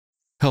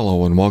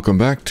Hello and welcome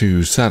back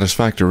to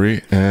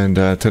Satisfactory, and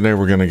today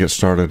we're going to get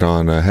started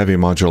on heavy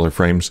modular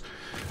frames.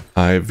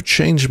 I've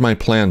changed my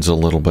plans a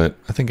little bit.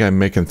 I think I'm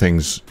making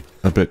things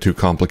a bit too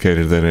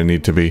complicated than they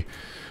need to be.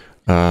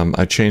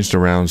 I changed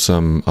around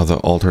some other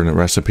alternate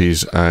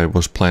recipes. I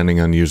was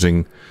planning on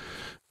using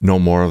no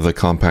more of the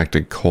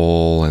compacted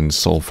coal and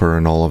sulfur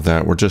and all of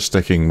that. We're just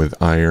sticking with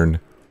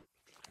iron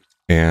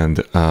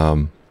and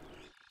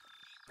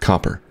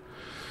copper.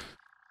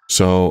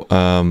 So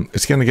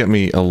it's going to get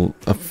me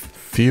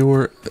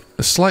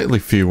slightly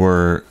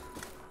fewer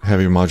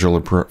heavy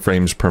modular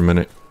frames per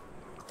minute,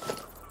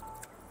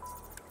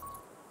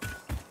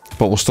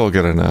 but we'll still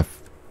get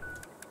enough.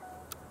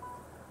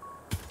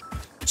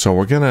 So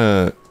we're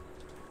gonna,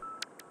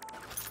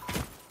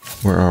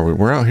 where are we?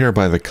 We're out here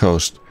by the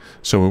coast,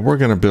 so we're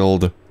gonna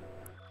build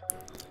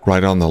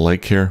right on the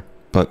lake here,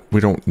 but we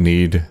don't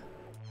need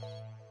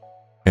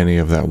any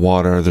of that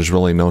water. There's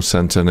really no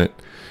sense in it.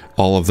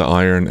 All of the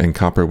iron and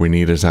copper we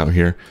need is out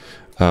here.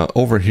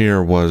 Over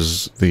here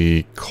was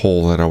the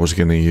coal that I was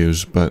going to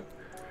use, but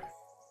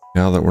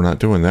now that we're not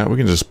doing that, we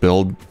can just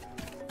build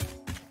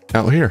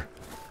out here.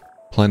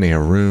 Plenty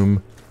of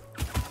room.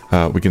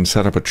 We can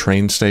set up a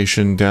train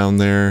station down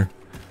there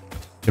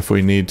if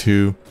we need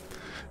to.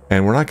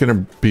 And we're not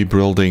going to be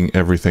building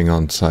everything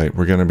on site.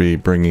 We're going to be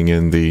bringing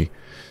in the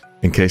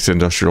encased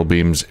industrial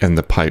beams and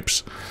the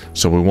pipes.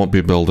 So we won't be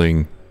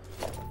building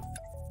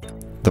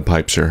the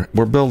pipes here.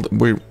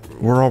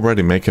 We're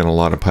already making a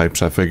lot of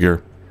pipes. I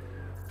figure,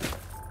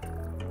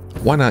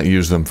 why not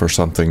use them for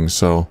something?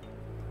 So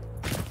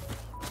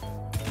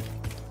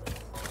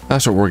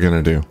that's what we're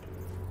gonna do.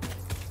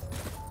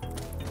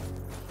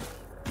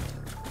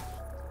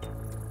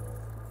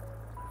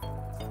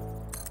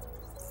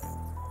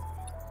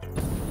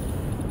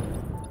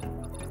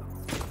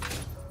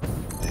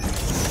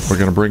 We're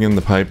gonna bring in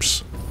the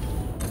pipes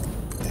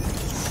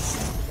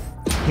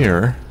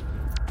here.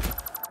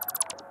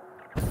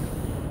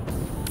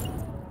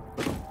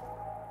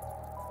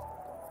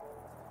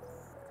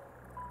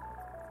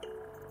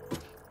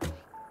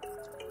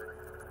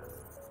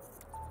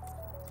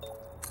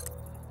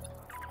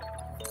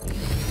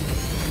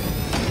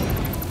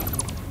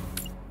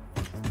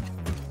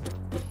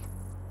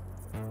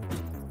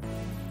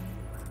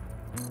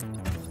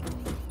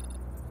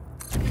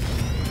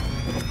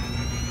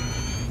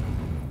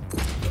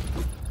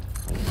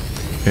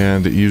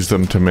 And use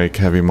them to make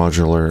heavy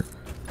modular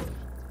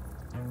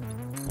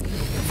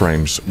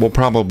frames. We'll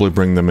probably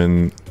bring them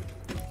in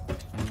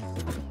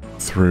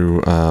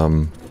through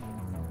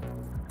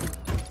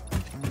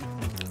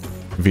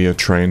via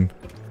train.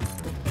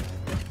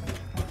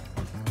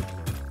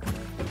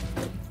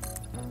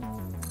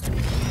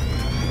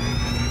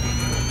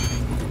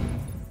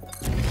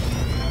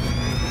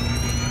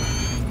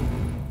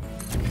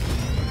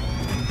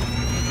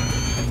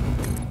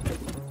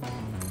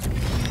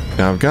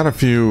 Now I've got a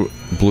few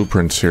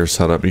blueprints here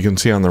set up. You can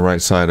see on the right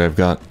side I've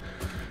got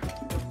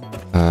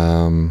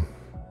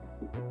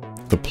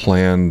the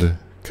planned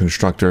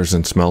constructors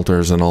and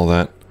smelters and all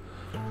that.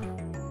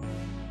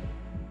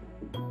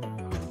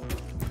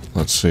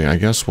 Let's see, I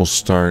guess we'll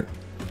start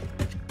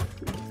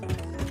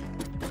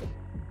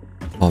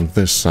on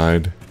this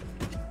side.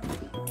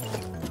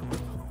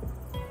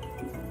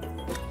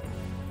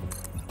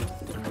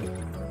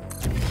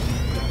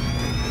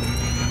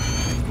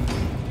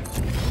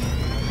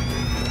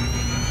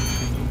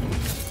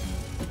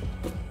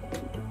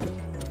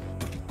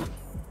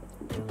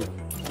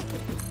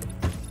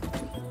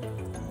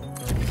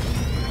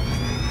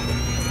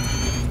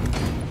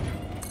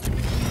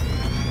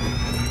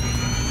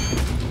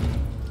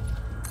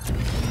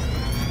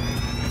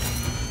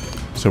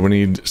 So we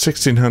need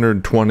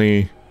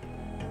 1620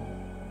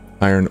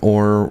 iron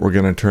ore. We're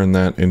going to turn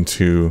that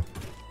into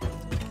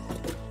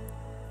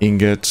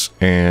ingots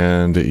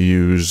and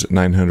use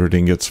 900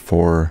 ingots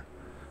for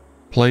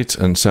plates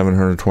and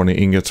 720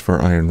 ingots for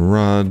iron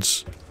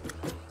rods.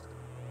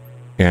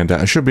 And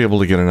I should be able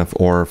to get enough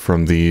ore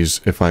from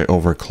these if I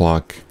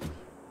overclock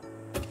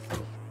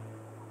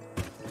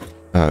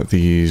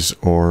these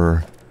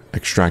ore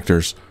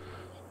extractors.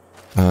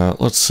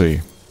 Let's see.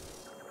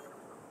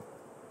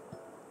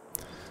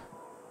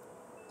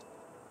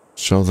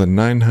 So the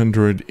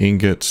 900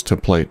 ingots to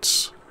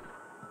plates.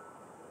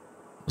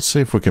 Let's see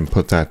if we can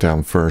put that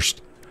down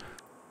first.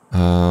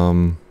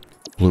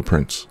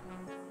 Blueprints.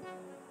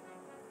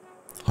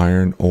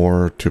 Iron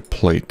ore to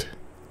plate.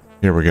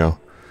 Here we go.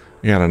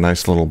 We got a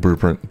nice little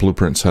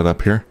blueprint set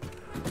up here.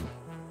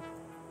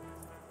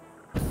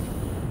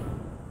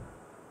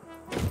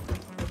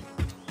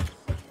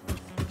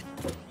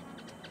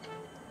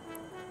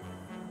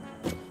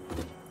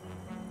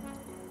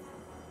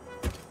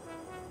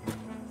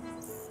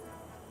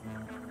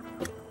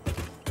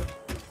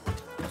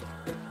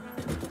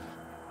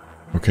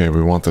 Okay,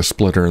 we want the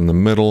splitter in the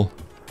middle.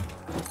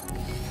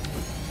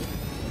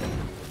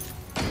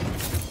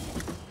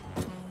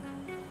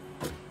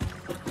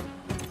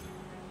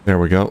 There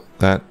we go.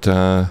 That,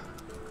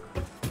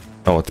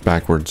 oh, it's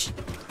backwards.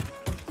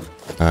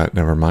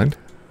 Never mind.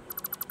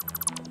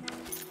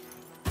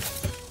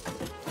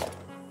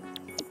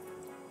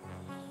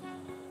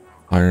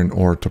 Iron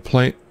ore to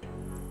plate.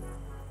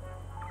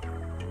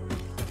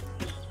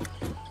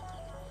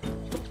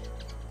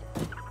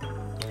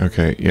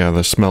 Okay, yeah,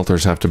 the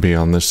smelters have to be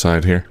on this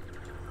side here.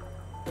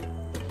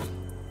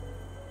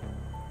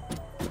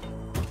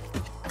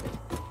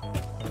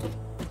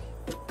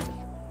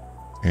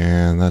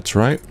 And that's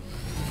right.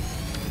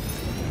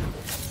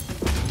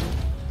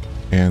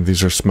 And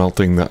these are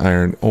smelting the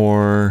iron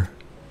ore,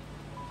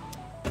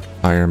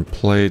 iron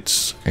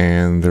plates,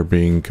 and they're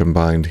being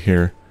combined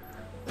here.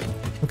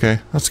 Okay,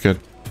 that's good.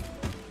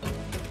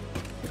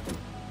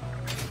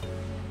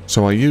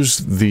 So I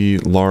used the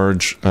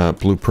large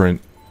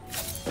blueprint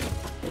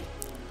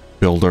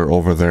builder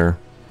over there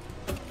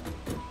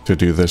to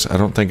do this. I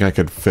don't think I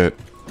could fit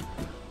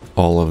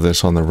all of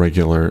this on the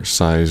regular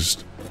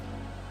sized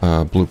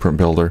blueprint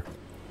builder.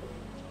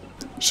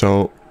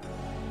 So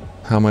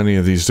how many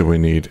of these do we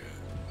need?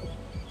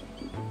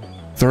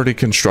 30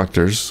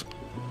 constructors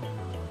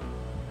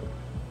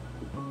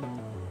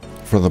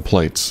for the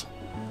plates.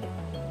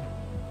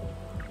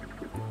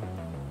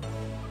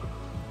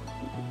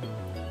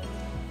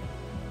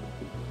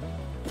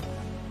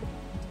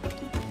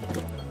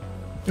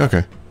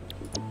 Okay.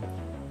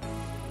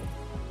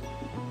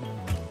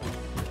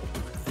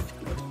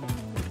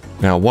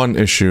 Now, one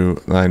issue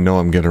I know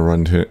I'm gonna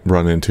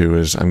run into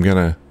is I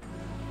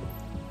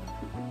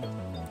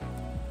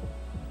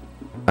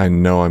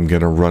know I'm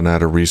gonna run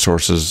out of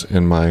resources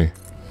in my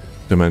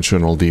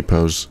dimensional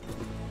depots.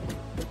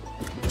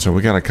 So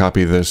we gotta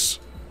copy this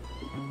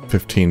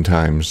 15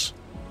 times.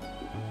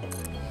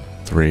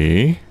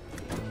 3,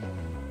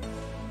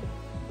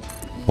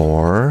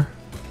 4,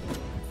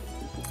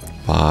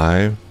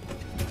 5,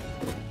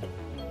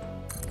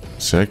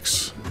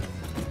 6,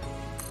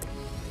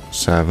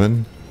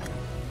 7.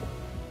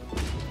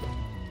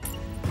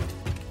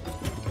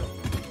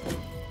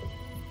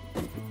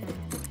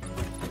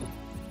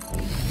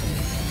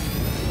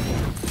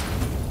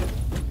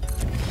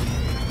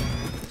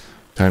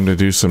 Time to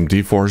do some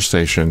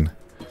deforestation.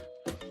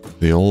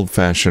 The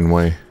old-fashioned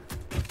way.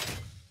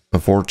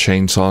 Before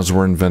chainsaws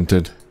were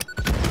invented.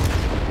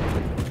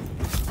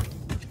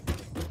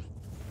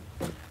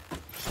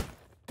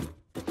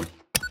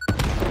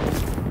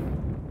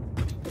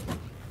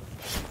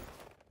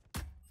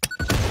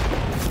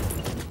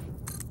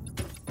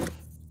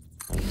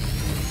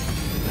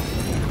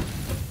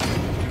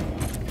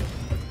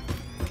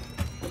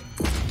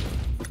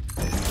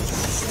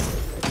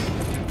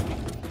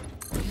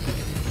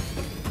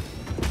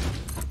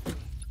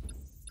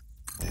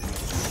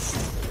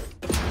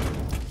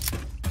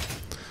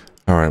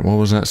 Alright, what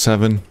was that,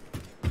 7?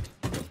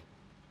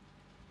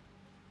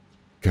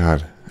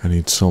 God, I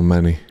need so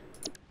many.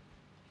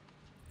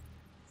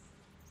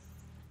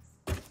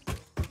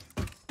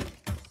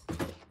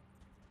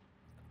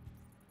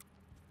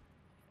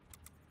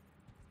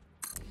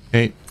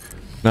 Eight,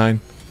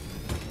 9.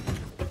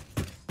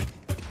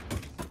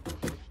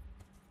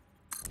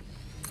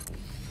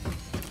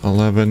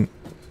 11,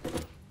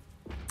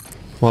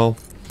 12,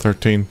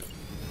 13.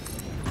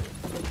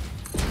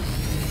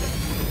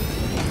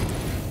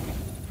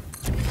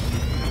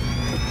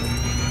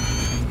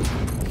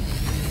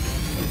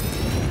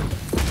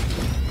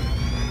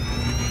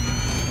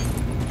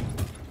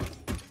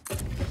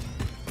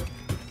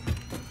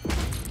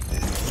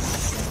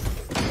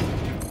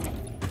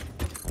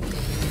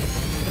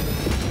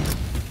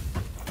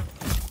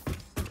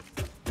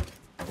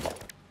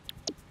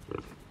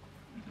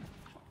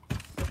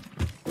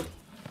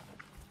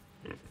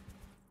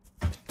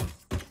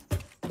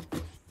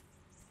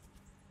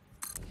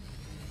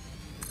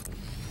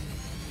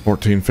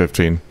 $14,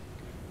 $15.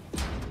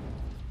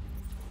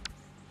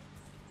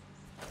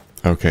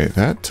 Okay,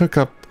 that took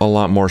up a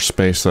lot more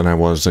space than I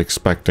was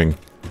expecting.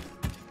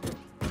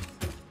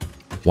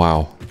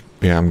 Wow.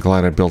 Yeah, I'm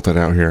glad I built it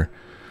out here.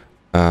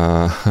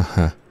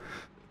 30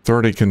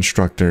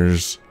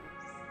 constructors.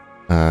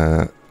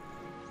 30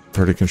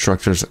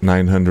 constructors,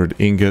 900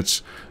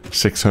 ingots,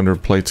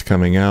 600 plates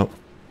coming out.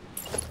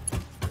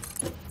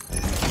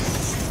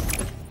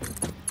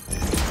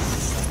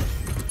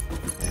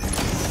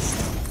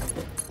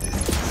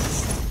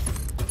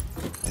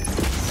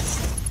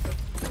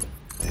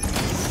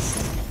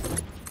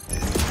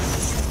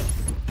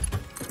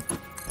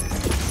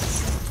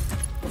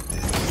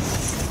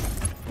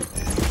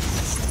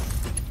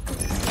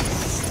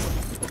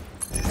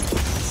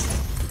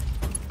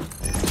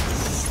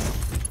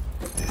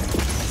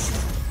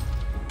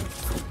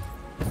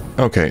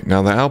 Okay,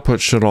 now the output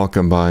should all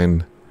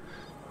combine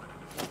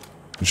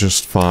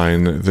just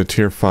fine. The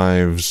tier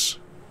 5's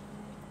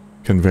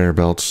conveyor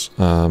belts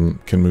can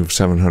move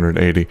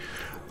 780.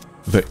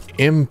 The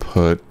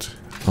input,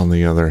 on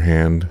the other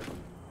hand,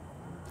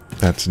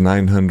 that's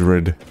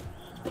 900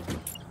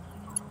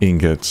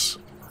 ingots.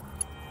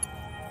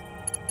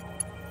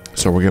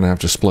 So we're gonna have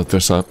to split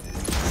this up.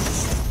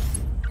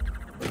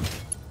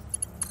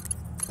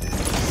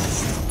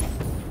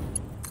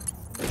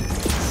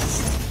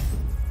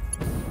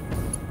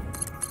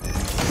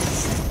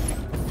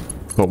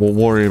 But we'll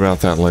worry about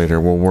that later.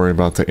 We'll worry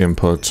about the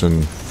inputs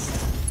and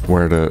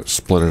where to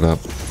split it up.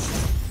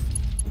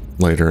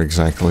 later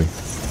exactly.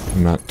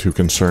 I'm not too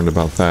concerned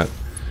about that.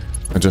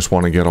 I just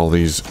want to get all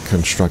these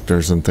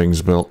constructors and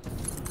things built.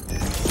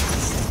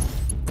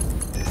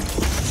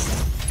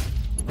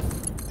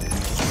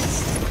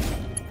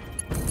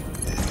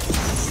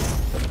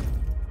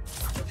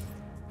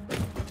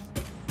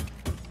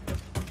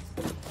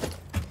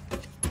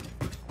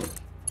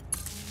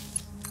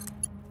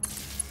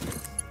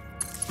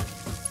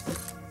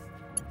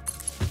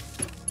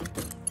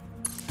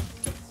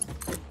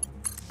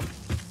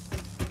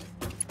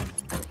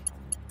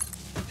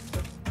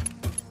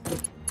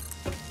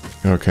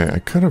 Okay, I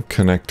could have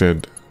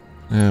connected...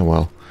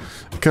 well.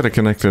 I could have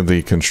connected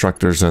the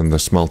constructors and the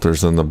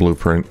smelters in the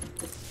blueprint.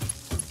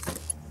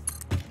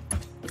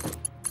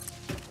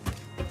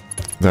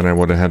 Then I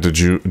would have had to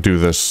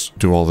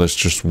do all this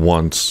just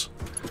once.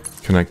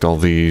 Connect all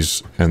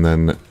these, and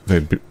then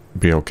they'd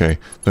be okay.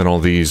 Then all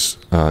these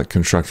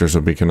constructors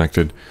would be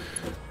connected.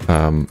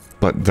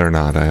 But they're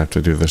not. I have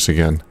to do this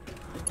again.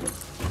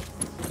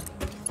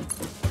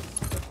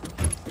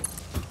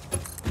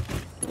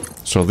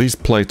 So these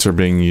plates are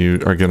going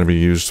to be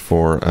used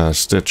for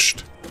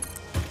stitched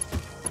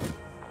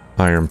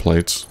iron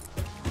plates.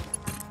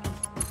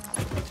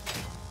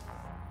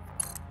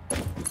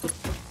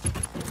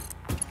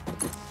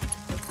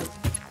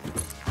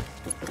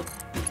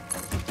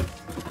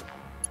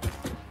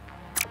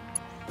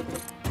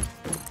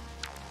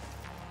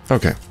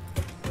 Okay.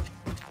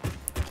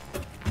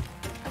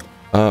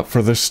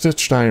 For the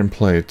stitched iron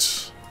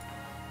plates,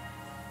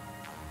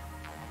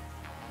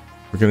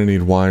 we're going to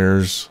need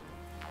wires.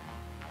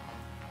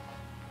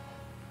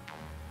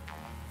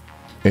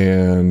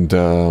 And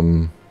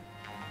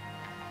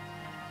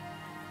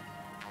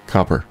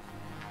copper.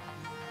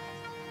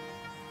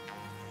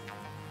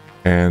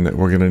 And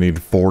we're going to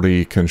need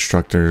 40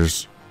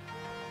 constructors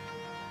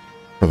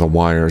for the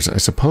wires. I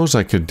suppose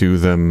I could do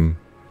them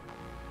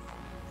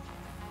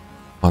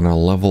on a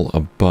level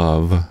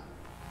above.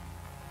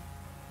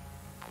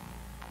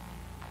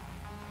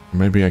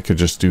 Maybe I could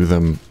just do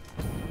them...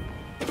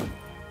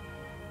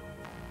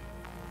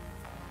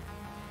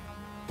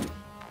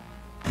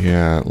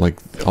 Yeah, like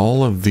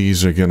all of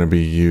these are going to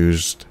be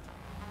used.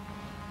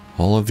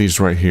 All of these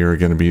right here are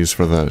going to be used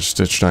for the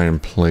stitched iron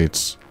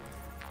plates.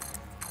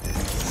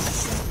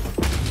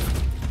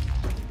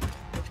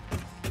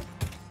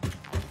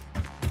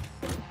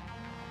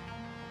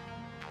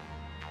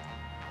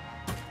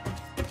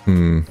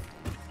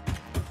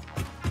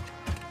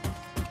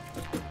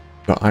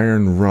 The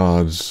iron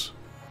rods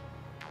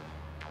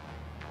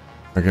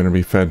are going to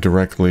be fed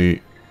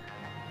directly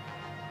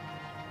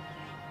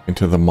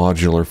into the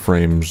modular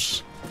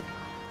frames.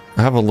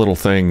 I have a little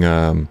thing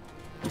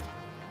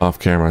off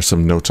camera,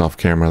 some notes off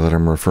camera that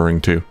I'm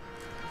referring to.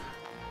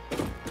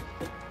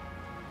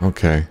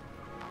 Okay.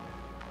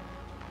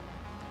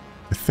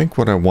 I think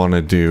what I want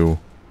to do...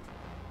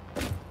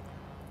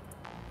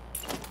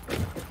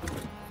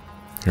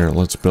 Here,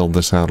 let's build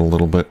this out a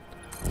little bit.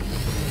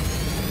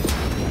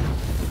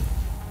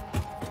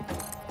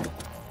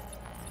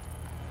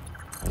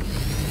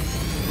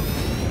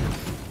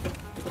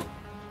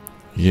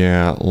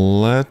 Yeah,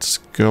 let's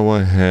go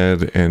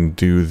ahead and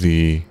do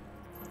the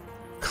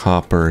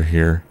copper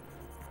here.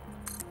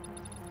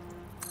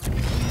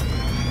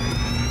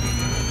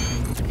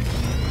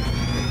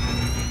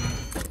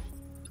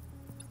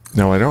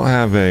 Now, I don't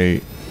have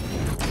a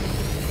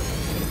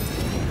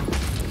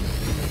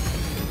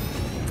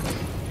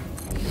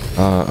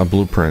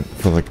blueprint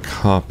for the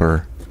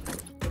copper.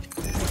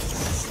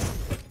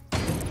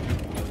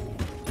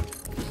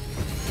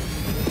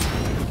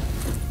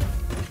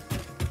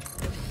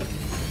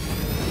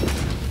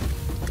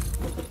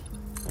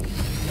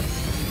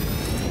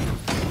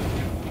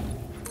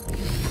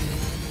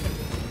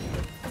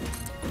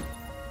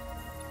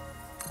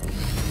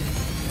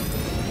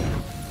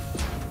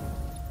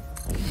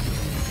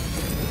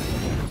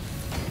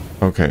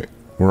 Okay,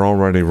 we're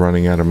already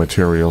running out of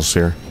materials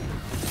here.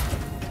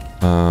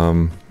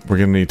 We're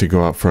gonna need to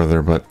go out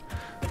further, but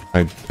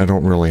I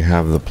don't really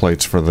have the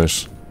plates for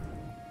this.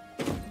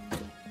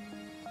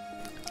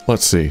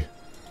 Let's see.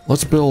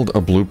 Let's build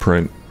a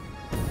blueprint.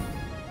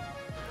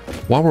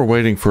 While we're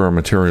waiting for our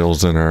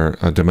materials in our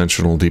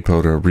dimensional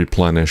depot to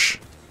replenish,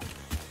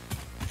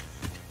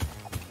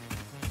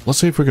 let's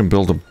see if we can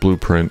build a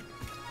blueprint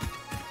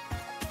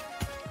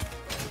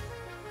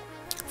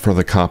for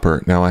the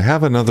copper. Now, I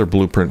have another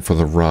blueprint for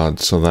the rod,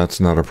 so that's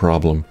not a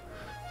problem.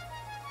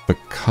 The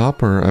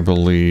copper, I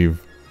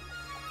believe,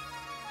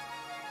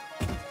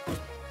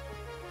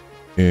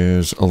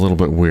 is a little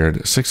bit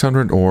weird.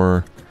 600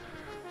 ore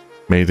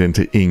made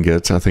into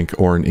ingots. I think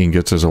ore and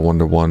ingots is a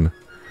 1-to-1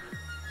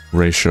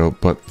 ratio,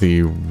 but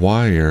the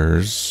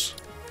wires...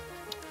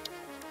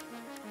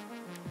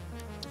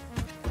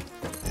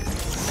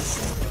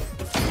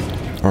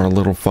 are a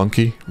little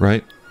funky,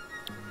 right?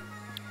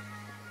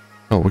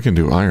 Oh, we can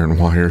do iron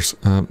wires.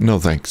 No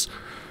thanks.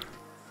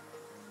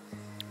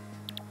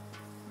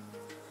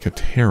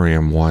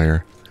 Caterium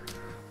wire.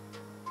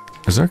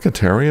 Is there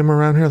caterium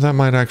around here? That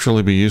might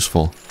actually be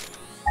useful.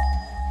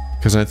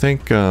 Because I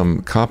think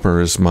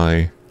copper is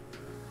my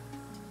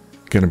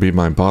going to be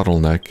my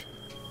bottleneck.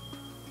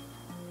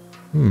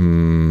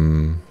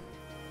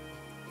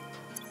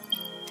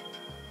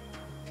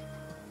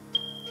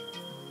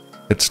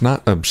 It's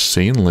not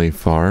obscenely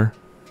far.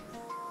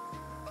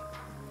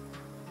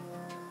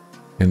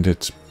 And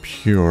it's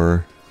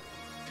pure.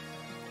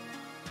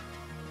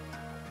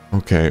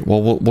 Okay,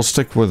 well, we'll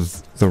stick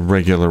with the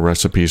regular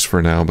recipes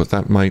for now, but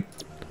that might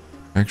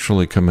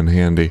actually come in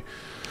handy.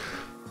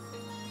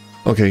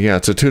 Okay, yeah,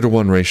 it's a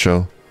 2-to-1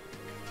 ratio.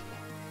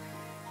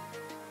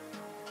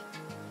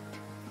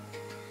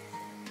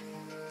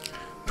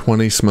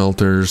 $20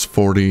 smelters,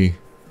 40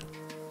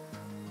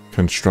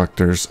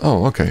 constructors.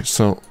 Oh, okay,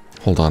 so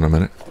hold on a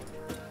minute.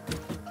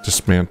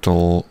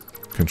 Dismantle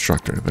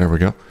constructor. There we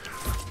go.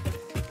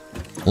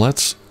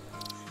 Let's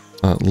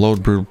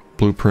load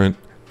blueprint.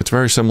 It's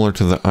very similar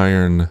to the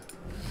iron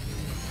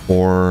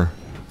ore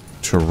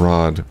to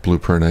rod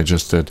blueprint I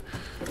just did.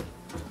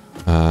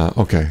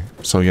 Okay,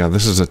 so yeah,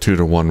 this is a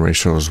 2-to-1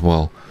 ratio as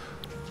well.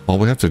 All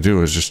we have to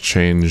do is just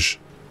change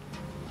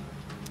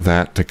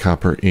that to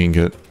copper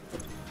ingot,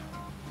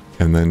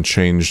 and then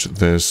change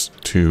this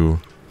to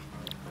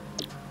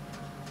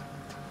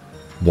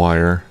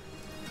wire.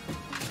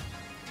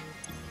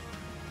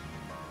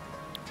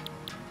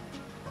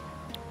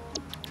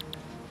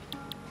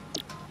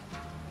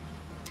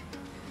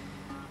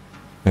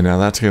 And now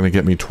that's going to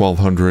get me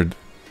 1200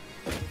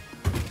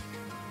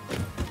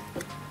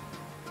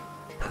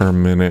 per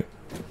minute.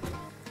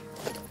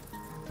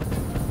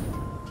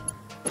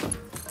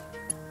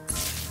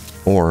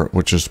 Or,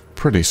 which is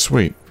pretty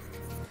sweet.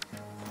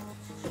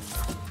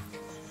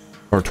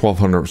 Or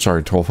 1200, sorry,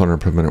 1200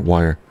 per minute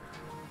wire.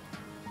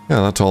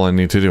 Yeah, that's all I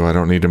need to do. I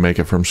don't need to make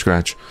it from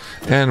scratch.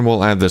 And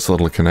we'll add this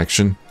little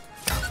connection,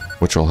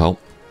 which will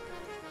help.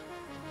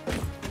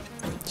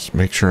 Just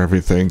make sure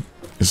everything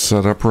is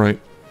set up right.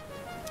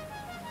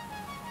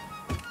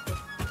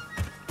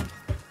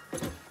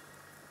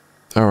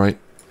 Alright.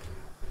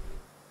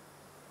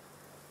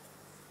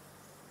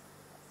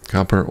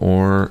 Copper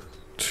ore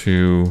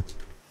to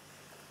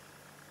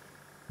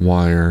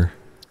wire.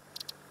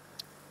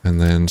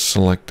 And then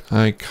select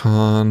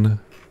icon.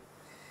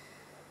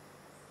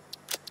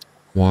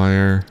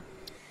 Wire.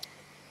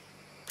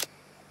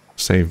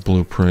 Save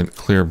blueprint.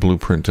 Clear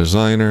blueprint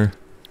designer.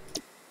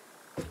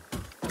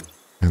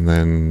 And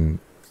then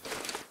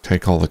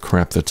take all the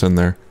crap that's in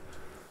there.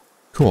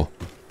 Cool.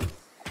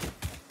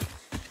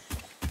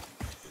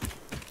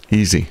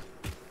 Easy.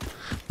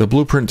 The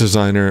blueprint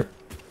designer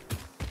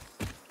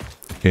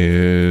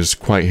is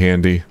quite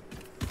handy.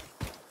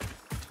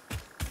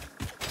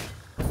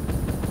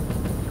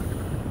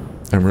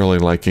 I'm really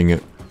liking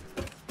it.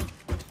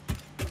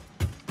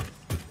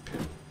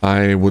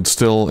 I would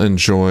still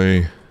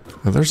enjoy...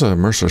 Oh, there's a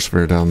Mercer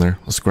sphere down there.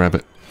 Let's grab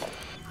it.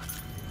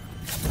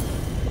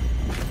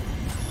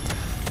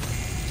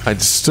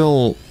 I'd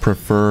still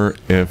prefer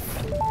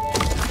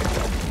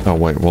if... Oh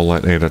wait, we'll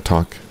let Ada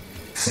talk.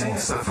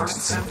 Sings the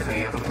first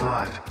symphony of the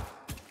blood.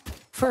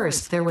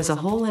 First, there was a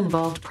whole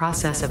involved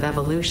process of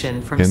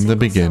evolution from in the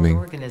beginning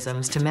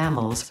organisms to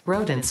mammals,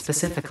 rodents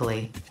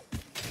specifically.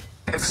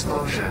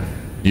 Explosion.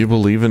 You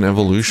believe in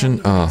evolution?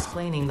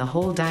 Explaining the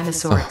whole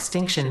dinosaur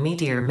extinction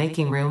meteor,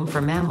 making room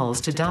for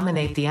mammals to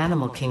dominate the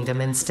animal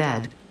kingdom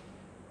instead.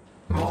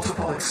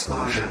 Multiple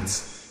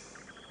explosions.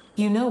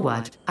 You know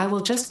what? I will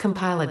just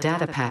compile a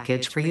data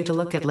package for you to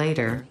look at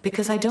later,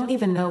 because I don't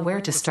even know where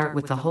to start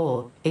with the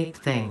whole ape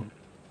thing.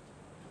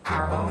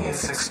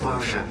 Harmonious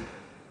explosion.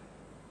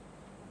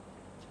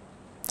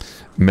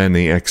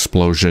 Many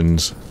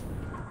explosions.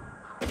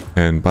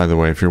 And by the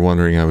way, if you're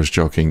wondering, I was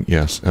joking.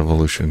 Yes,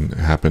 evolution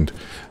happened.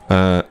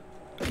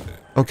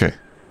 Okay.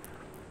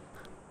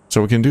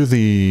 So we can do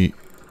the...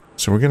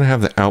 So we're going to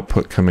have the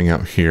output coming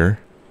out here.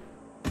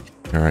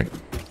 Alright.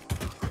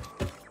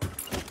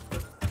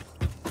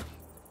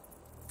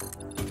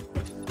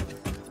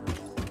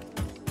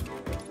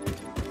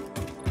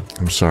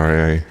 I'm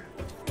sorry, I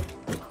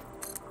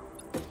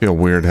feel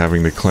weird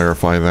having to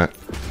clarify that.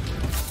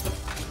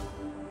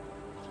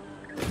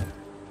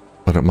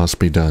 But it must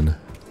be done.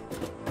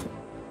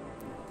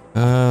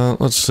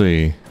 Let's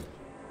see.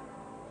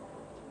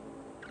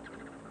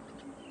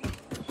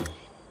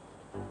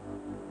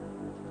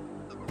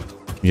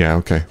 Yeah,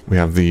 okay. We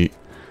have the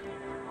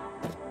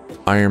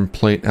iron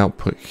plate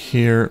output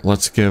here.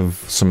 Let's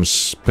give some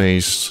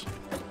space.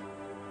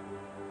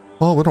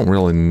 Well, we don't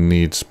really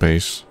need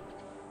space.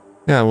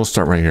 Yeah, we'll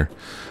start right here.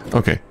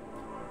 Okay.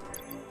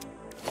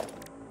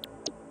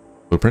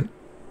 Blueprint.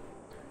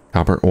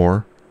 Copper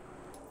ore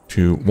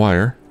to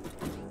wire.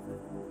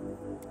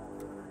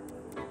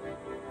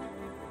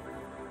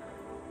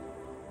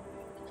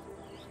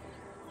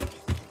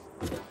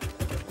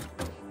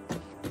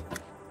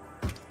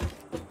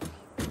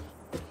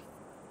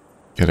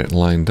 Get it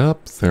lined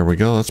up. There we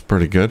go. That's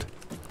pretty good.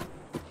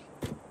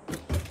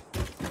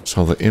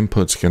 So the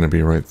input's going to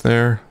be right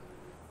there.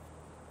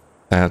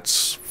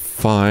 That's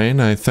fine,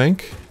 I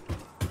think.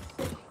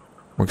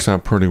 Works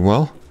out pretty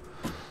well.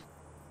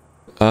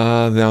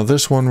 Now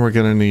this one we're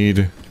going to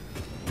need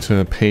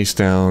to paste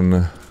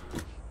down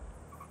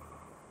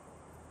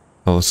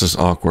a Oh, this is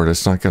awkward.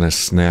 It's not going to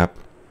snap.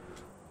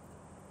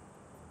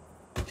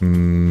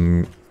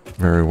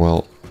 Very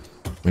well.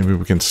 Maybe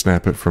we can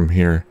snap it from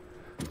here.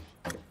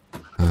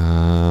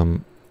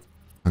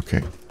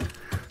 Okay.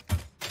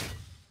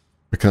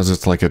 Because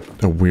it's like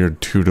a weird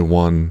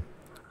 2-to-1.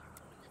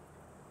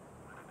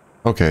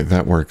 Okay,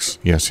 that works.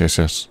 Yes, yes,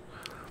 yes.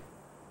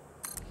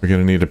 We're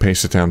gonna need to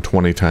pace it down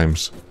 20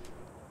 times.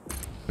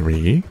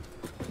 3,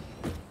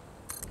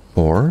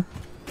 4,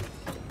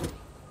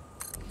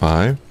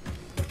 5,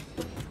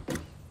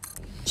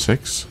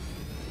 6,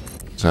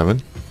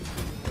 7,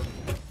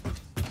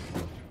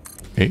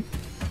 8,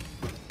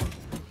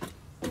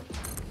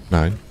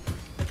 9,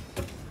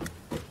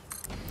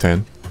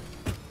 10,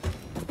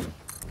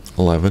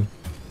 11,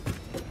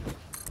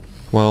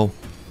 12,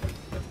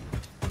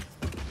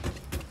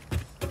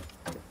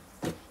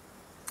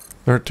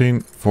 13,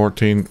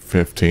 14,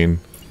 15.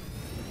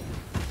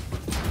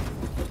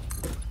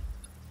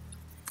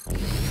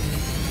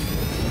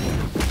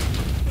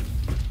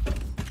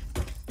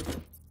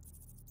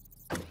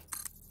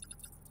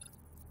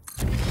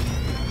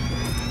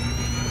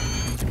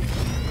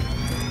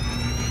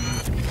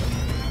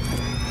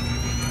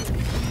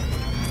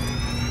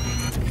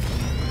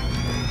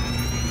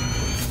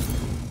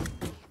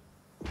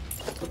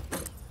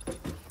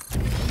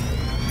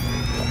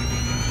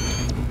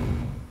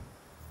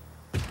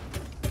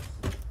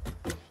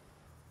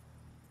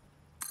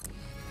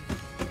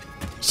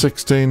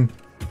 $16,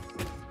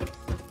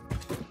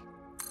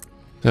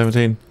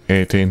 17,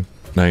 18,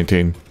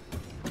 19.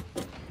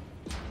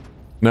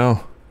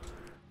 No.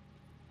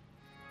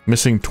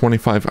 Missing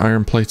 25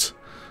 iron plates.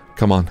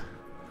 Come on.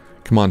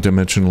 Come on,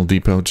 Dimensional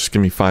Depot. Just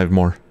give me 5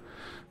 more.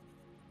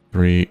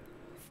 3,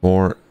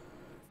 4,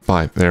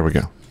 5. There we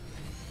go.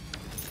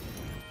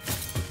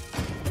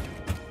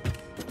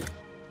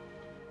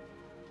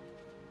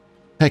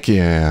 Heck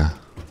yeah.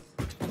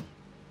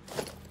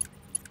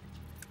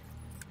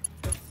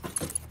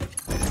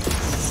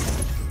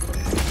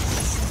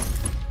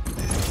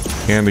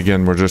 And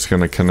again, we're just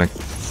going to connect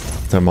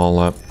them all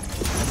up.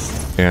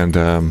 And,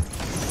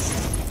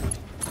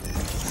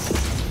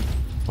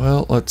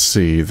 well, let's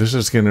see. This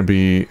is going to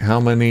be how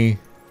many?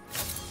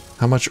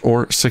 How much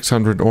ore?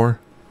 600 ore?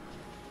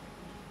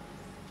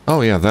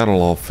 Oh, yeah,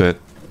 that'll all fit.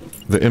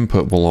 The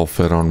input will all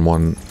fit on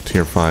one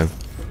tier 5.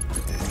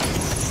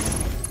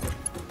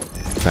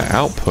 The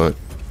output?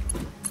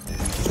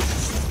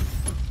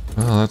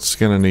 Well, that's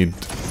going to need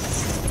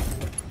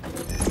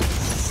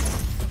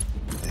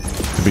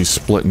to be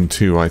split in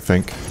 2, I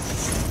think.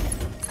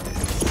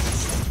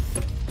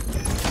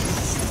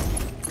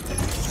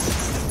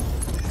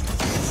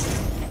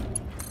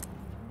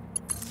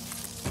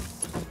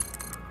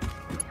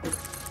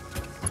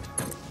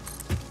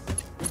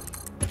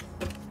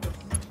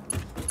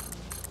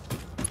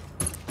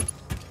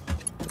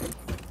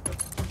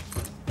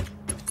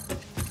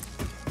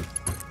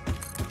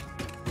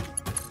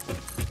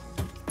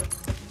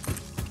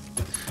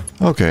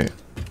 Okay.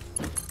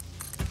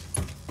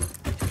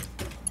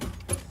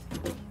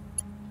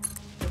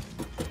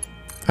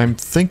 I'm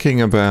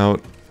thinking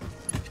about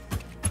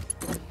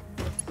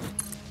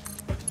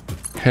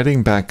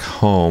heading back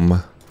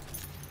home.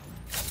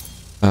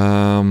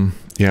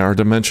 Yeah, our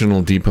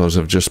dimensional depots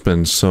have just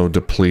been so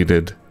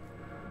depleted.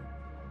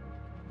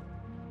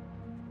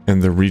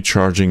 And they're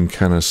recharging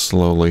kind of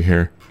slowly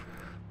here.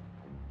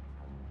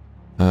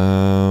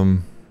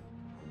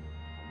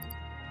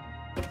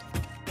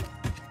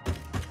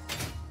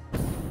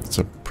 It's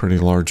a pretty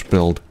large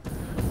build.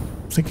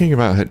 Thinking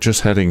about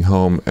just heading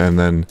home and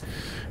then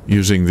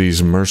using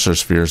these Mercer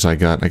spheres I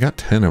got. I got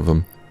 10 of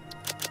them.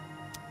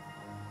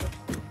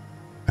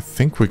 I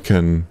think we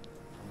can...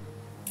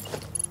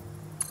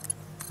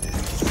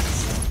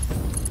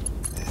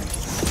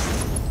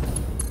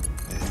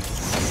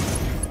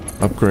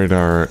 upgrade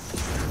our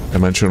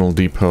dimensional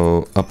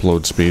depot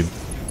upload speed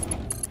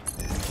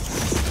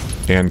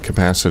and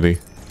capacity.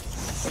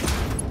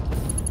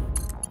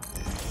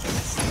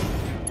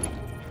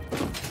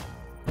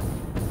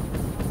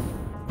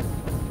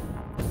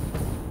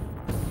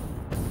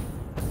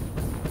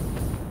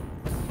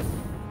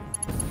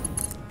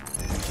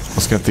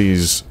 Let's get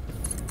these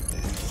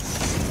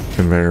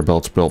conveyor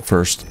belts built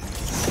first.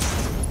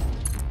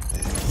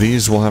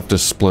 These will have to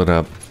split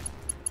up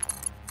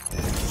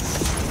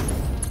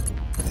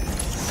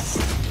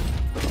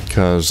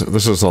because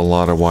this is a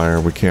lot of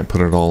wire. We can't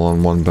put it all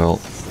on one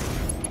belt,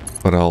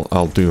 but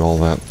I'll do all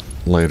that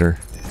later.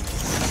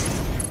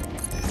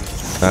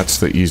 That's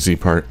the easy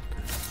part.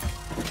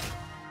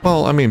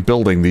 Well, I mean,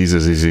 building these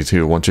is easy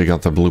too. Once you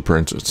got the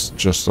blueprints, it's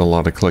just a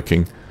lot of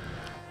clicking.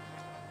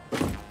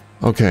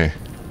 Okay,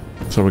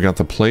 so we got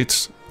the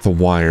plates, the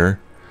wire,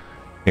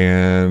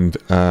 and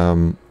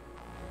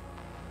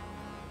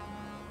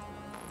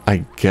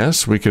I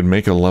guess we could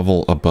make a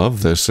level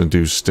above this and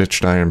do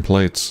stitched iron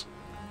plates.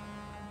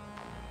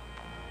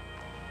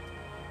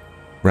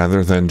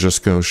 Rather than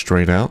just go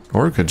straight out,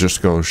 or it could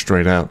just go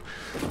straight out.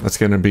 That's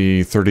going to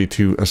be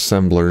 32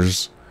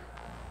 assemblers,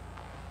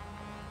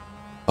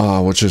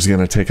 which is going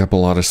to take up a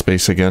lot of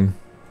space again.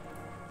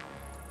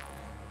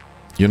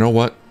 You know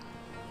what?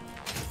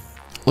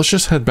 Let's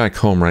just head back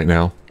home right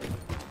now.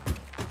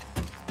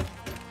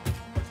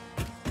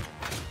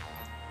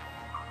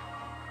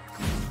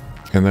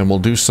 And then we'll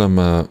do some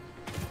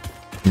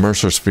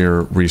Mercer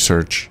Sphere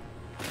research.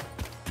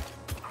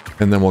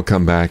 And then we'll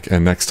come back,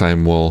 and next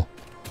time we'll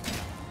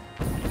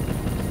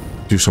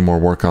do some more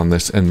work on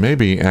this and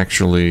maybe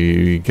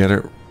actually get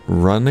it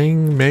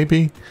running,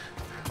 maybe?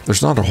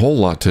 There's not a whole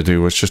lot to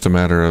do, it's just a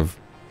matter of,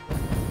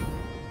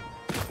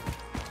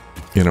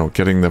 you know,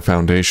 getting the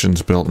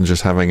foundations built and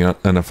just having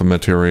enough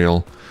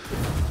material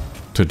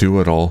to do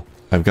it all.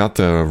 I've got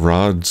the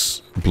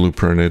rods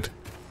blueprinted.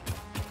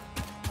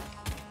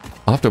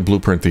 I'll have to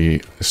blueprint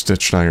the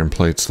stitched iron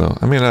plates though.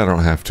 I mean, I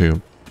don't have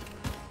to,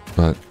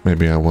 but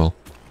maybe I will.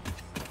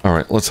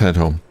 Alright, let's head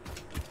home.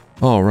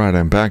 Alright,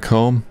 I'm back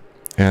home.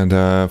 And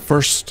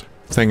first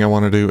thing I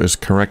want to do is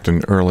correct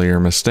an earlier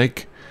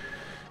mistake.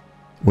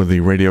 With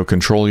the radio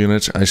control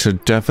units, I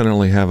should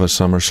definitely have a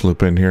summer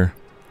sloop in here.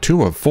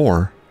 2 of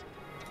 4.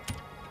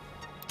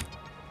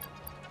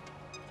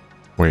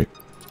 Wait.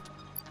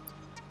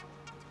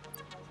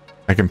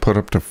 I can put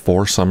up to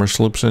 4 summer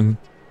sloops in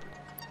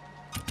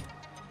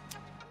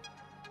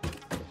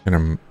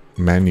a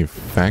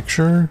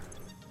manufacturer?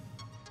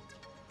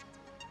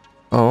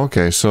 Oh,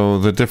 okay, so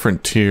the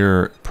different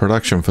tier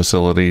production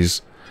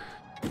facilities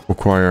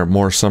require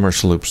more summer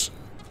sloops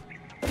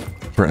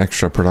for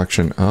extra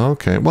production.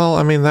 Okay, well,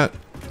 I mean, that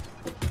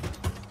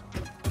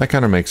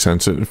kind of makes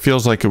sense. It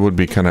feels like it would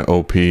be kind of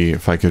OP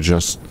if I could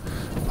just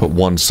put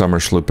 1 summer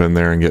sloop in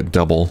there and get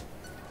double.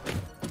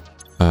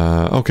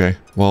 Okay,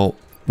 well,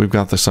 we've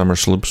got the summer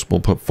sloops. We'll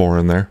put 4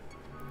 in there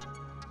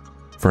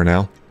for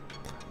now.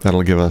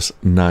 That'll give us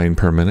 9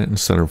 per minute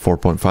instead of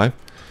 4.5.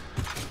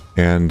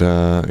 And,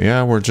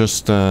 yeah, we're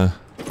just,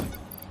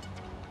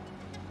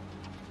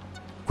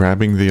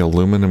 grabbing the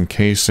aluminum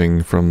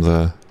casing from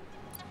the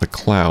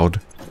cloud.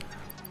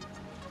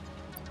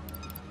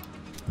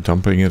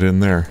 Dumping it in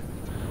there.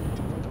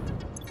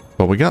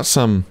 But we got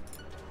some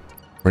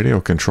radio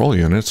control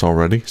units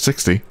already.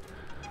 60.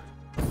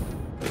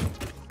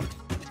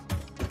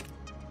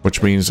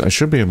 Which means I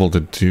should be able to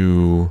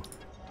do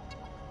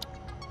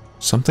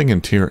something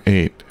in tier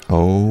 8.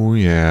 Oh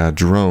yeah,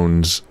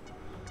 drones.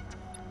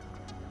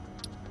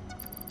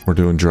 We're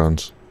doing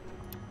drones.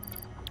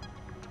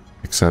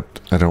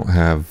 Except I don't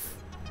have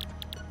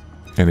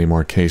any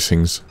more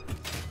casings.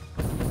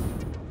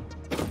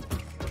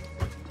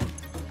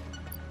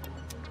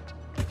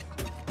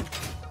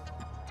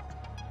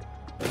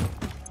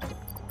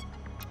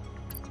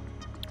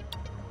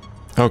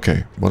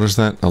 Okay, what is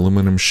that?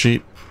 Aluminum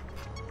sheet.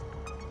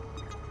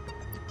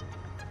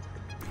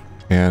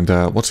 And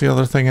what's the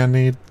other thing I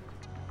need?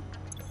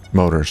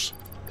 Motors.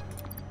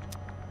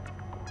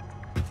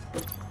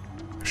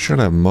 Should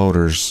have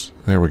motors.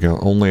 There we go.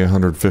 Only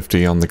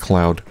 150 on the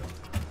cloud.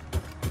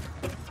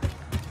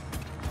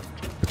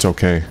 It's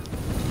okay.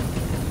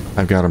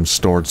 I've got them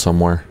stored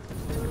somewhere.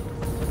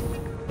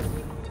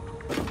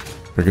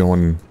 They're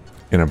going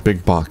in a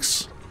big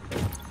box.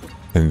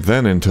 And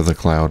then into the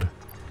cloud.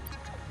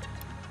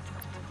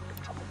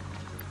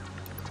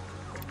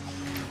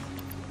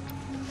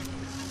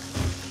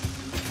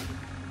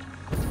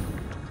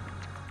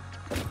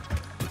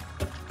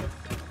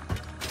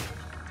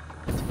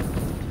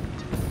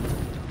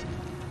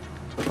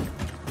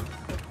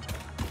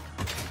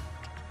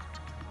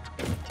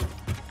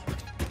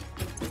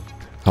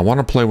 I want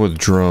to play with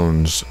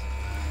drones.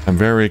 I'm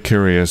very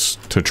curious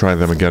to try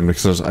them again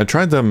because I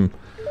tried them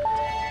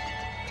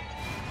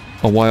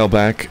a while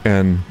back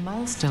and...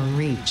 Milestone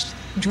reached.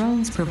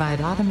 Drones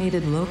provide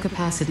automated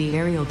low-capacity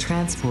aerial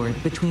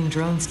transport between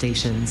drone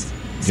stations.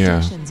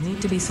 Stations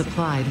need to be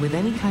supplied with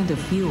any kind of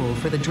fuel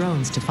for the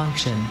drones to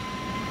function.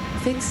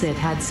 Fixit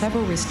had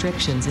several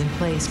restrictions in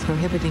place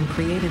prohibiting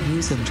creative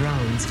use of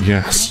drones.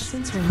 Yes. I've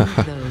since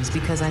removed those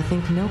because I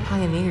think no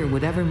pioneer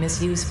would ever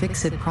misuse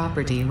Fixit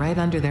property right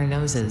under their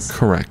noses.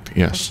 Correct,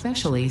 yes.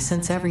 Especially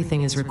since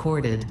everything is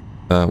recorded.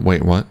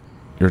 Wait, what?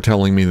 You're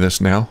telling me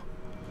this now?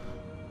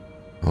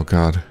 Oh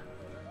god.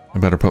 I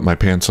better put my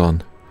pants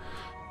on.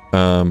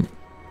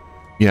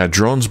 Yeah,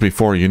 drones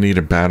before you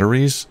needed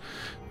batteries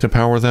to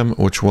power them,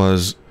 which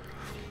was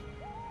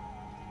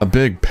a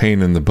big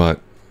pain in the butt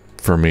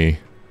for me.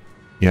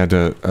 You had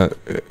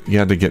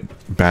to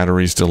get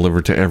batteries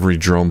delivered to every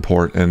drone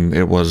port, and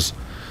it was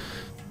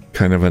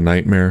kind of a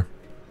nightmare.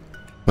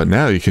 But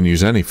now you can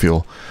use any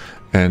fuel.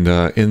 And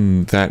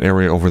in that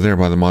area over there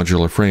by the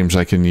modular frames,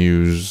 I can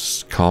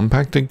use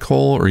compacted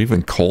coal or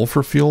even coal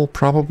for fuel,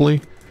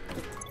 probably.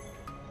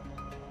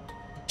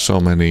 So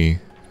many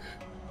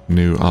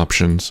new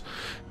options.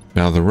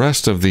 Now the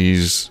rest of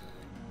these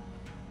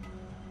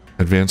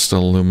advanced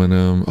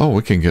aluminum, oh,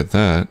 we can get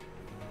that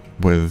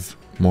with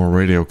more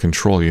radio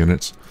control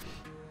units.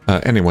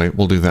 Anyway,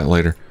 we'll do that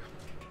later.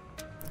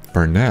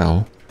 For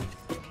now,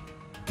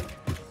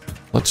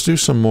 let's do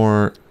some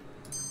more...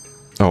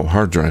 Oh,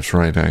 hard drives,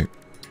 right.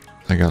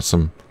 I got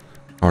some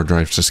hard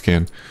drives to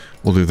scan.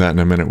 We'll do that in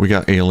a minute. We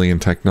got alien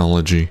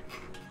technology.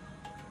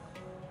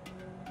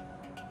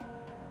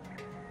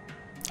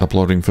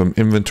 Uploading from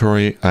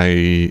inventory,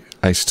 I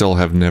still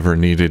have never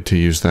needed to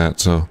use that,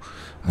 so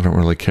I don't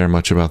really care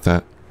much about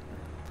that.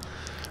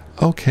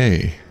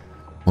 Okay,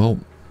 well,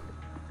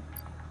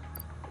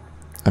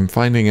 I'm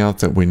finding out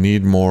that we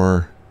need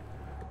more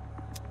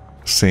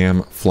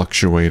SAM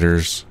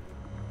fluctuators.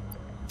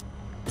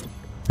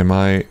 Am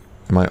I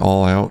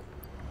all out?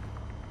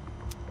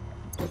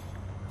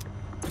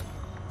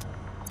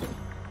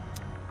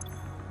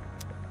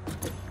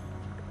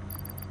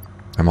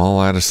 I'm all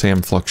out of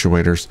SAM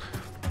fluctuators.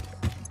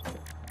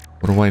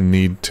 What do I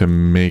need to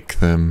make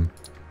them?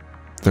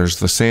 There's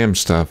the SAM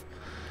stuff.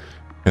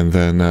 And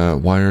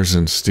then wires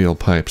and steel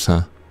pipes,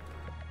 huh?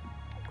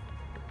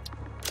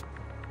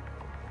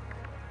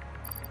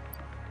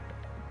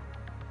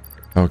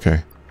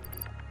 Okay.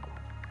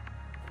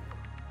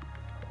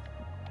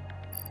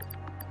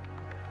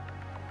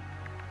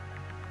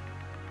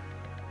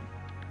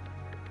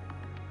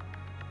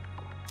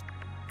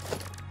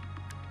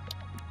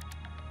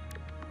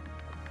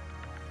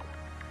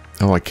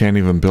 Oh, I can't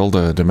even build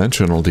a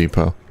dimensional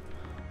depot.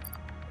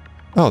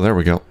 Oh, there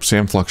we go.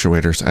 SAM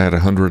fluctuators. I had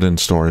 100 in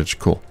storage.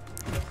 Cool.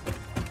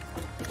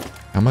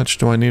 How much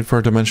do I need for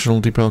a dimensional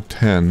depot?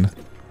 10.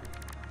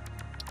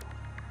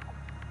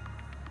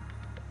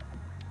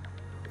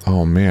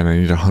 Oh man, I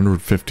need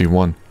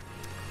 151.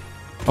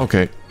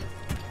 Okay.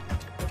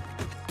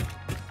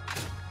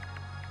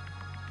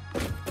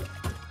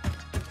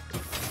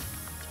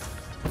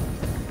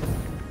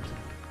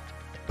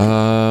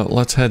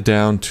 Let's head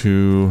down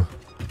to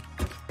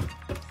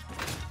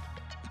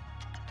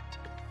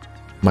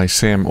my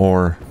SAM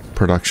ore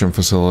production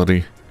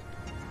facility.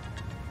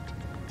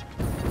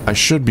 I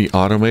should be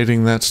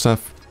automating that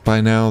stuff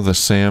by now, the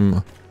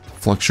SAM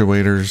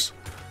fluctuators.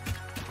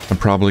 I'm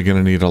probably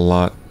going to need a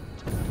lot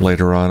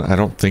later on. I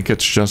don't think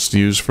it's just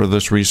used for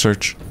this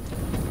research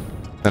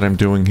that I'm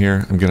doing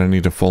here. I'm going to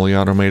need to fully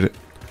automate it.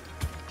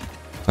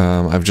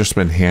 I've just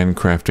been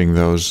handcrafting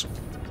those.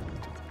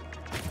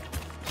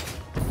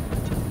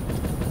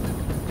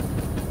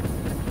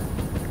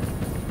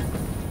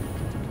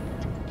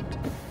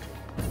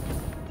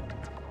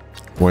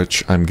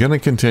 Which I'm going to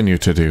continue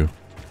to do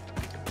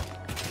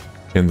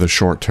in the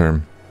short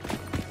term.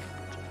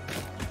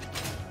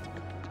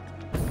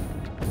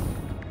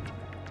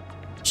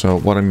 So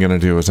what I'm going to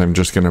do is I'm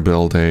just going to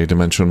build a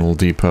dimensional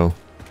depot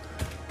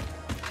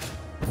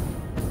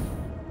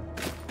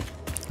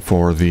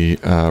for the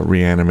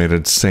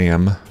reanimated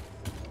SAM.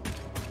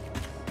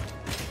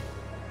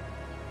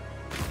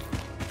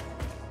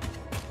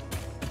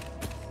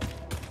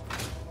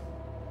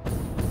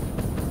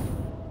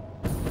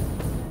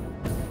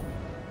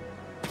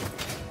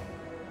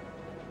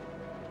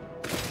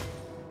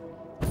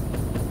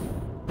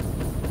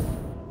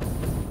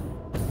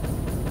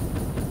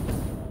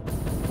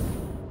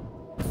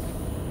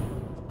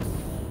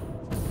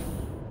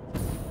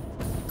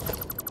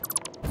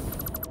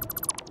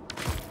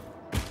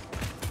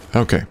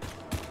 Okay.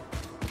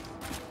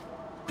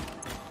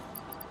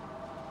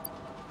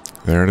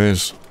 There it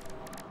is.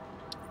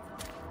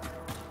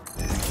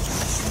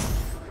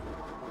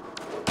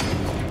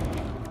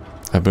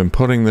 I've been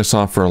putting this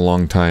off for a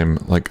long time,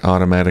 like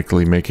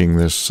automatically making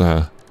this,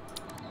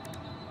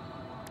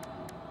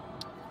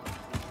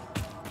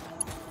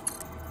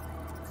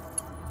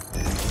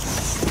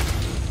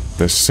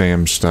 this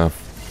SAM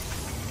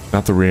stuff.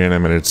 Not the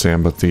reanimated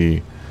SAM, but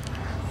the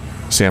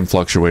SAM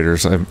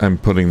fluctuators. I'm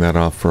putting that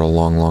off for a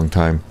long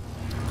time.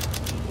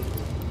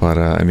 But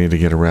I need to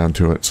get around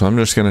to it. So I'm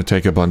just going to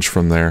take a bunch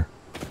from there.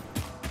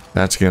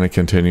 That's going to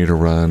continue to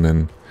run,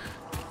 and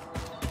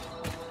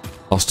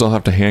I'll still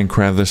have to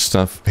handcraft this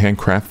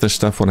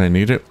stuff when I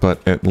need it,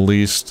 but at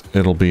least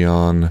it'll be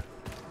on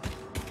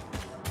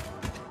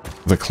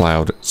the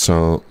cloud.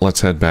 So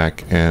let's head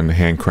back and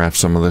handcraft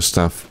some of this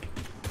stuff.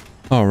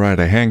 Alright,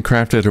 I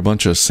handcrafted a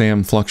bunch of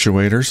SAM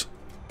fluctuators.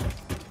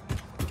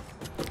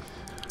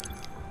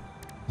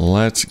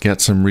 Let's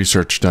get some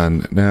research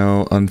done.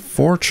 Now,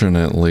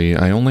 unfortunately,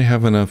 I only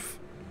have enough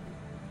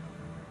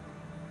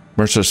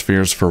Mercer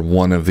spheres for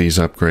one of these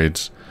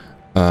upgrades.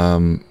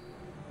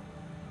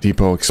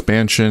 Depot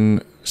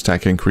expansion,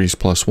 stack increase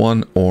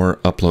 +1, or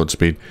upload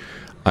speed.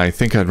 I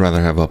think I'd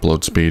rather have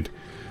upload speed.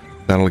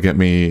 That'll get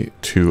me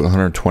to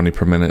 120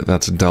 per minute.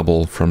 That's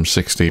double from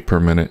 60 per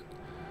minute.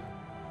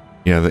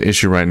 Yeah, the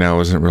issue right now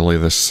isn't really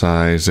the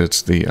size,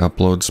 it's the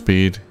upload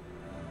speed.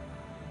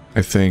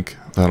 I think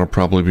that'll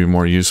probably be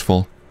more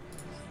useful.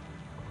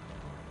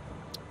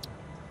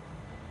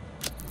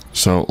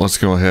 So let's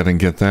go ahead and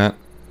get that.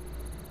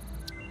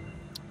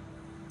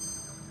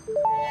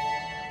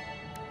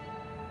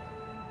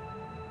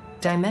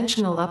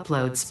 Dimensional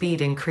upload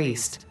speed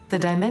increased. The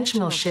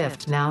dimensional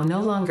shift now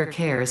no longer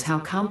cares how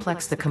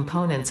complex the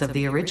components of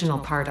the original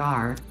part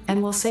are,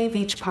 and will save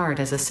each part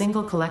as a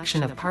single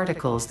collection of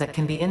particles that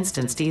can be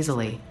instanced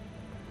easily.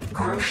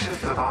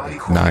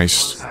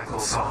 Nice. Cycle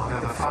song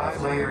of the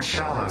 5-layered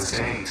shallow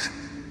state.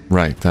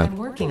 Right, that. I'm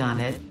working on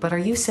it, but are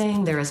you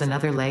saying there is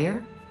another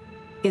layer?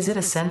 Is it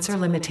a sensor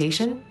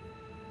limitation?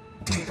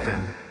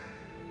 Deepen.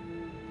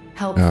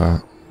 Help.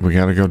 We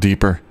gotta go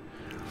deeper.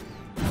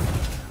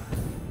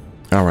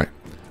 Alright.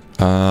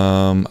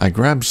 I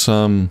grabbed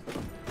some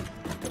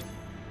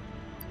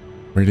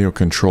radio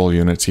control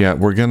units. Yeah,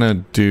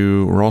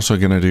 we're also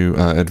gonna do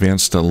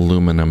advanced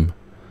aluminum.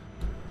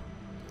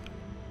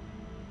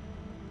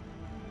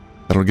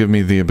 That'll give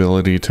me the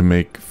ability to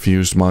make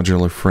fused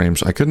modular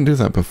frames. I couldn't do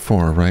that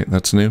before, right?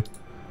 That's new?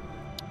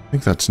 I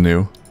think that's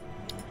new.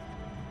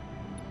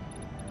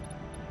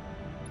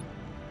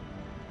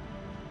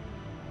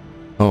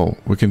 Oh,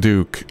 we can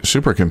do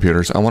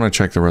supercomputers. I want to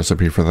check the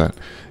recipe for that.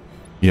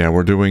 Yeah,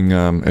 we're doing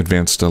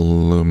advanced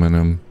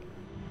aluminum.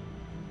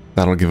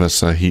 That'll give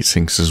us heat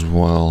sinks as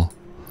well.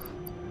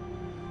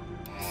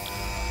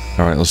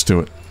 Alright, let's do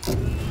it.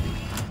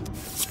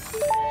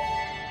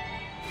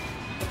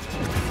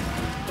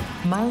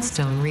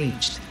 Milestone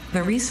reached.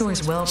 The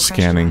resource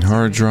scanning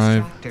hard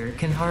drive extractor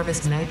can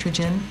harvest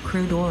nitrogen,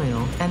 crude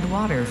oil, and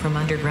water from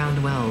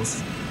underground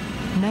wells.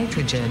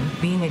 Nitrogen,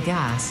 being a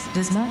gas,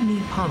 does not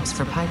need pumps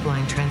for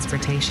pipeline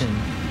transportation.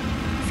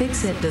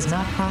 Fixit does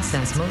not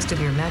process most of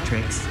your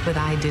metrics, but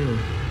I do.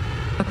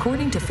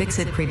 According to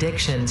Fixit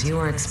predictions, you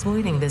are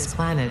exploiting this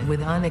planet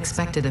with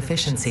unexpected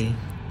efficiency.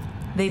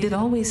 They did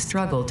always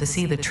struggle to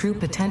see the true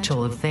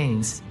potential of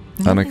things.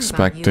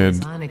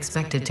 Unexpected,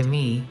 unexpected to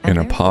me, in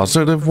a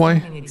positive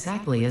way?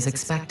 Exactly as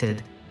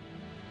expected.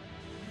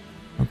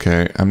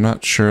 Okay, I'm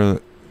not sure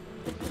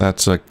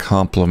that's a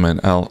compliment.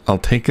 I'll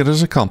take it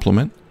as a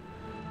compliment.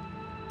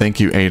 Thank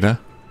you, Ada.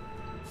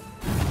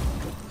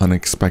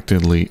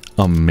 Unexpectedly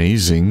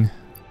amazing.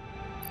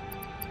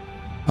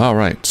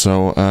 Alright,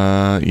 so,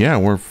 yeah,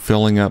 we're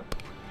filling up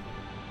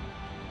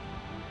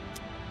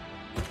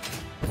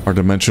our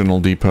dimensional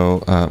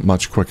depot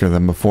much quicker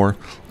than before.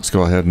 Let's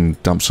go ahead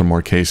and dump some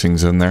more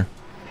casings in there.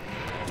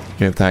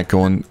 Get that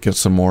going, get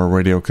some more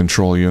radio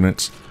control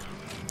units.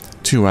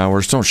 2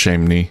 hours, don't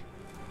shame me.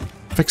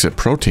 Fixit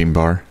protein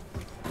bar.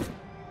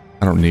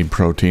 I don't need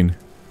protein.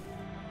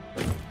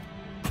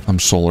 I'm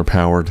solar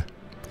powered.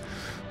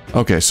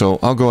 Okay, so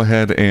I'll go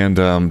ahead and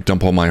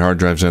dump all my hard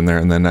drives in there,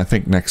 and then I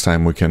think next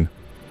time we can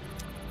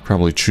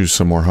probably choose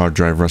some more hard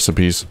drive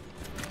recipes.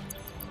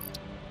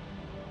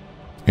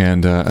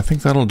 And I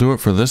think that'll do it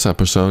for this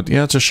episode.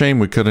 Yeah, it's a shame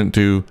we couldn't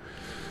do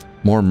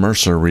more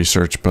Mercer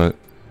research, but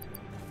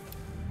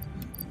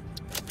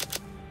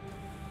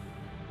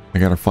I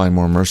gotta find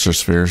more Mercer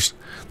spheres.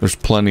 There's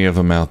plenty of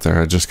them out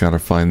there, I just gotta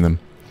find them.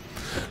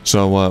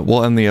 So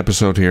we'll end the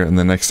episode here, and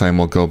the next time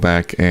we'll go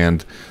back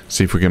and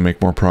see if we can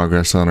make more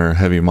progress on our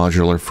heavy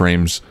modular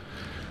frames.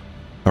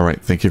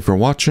 Alright, thank you for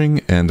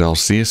watching, and I'll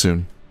see you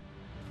soon.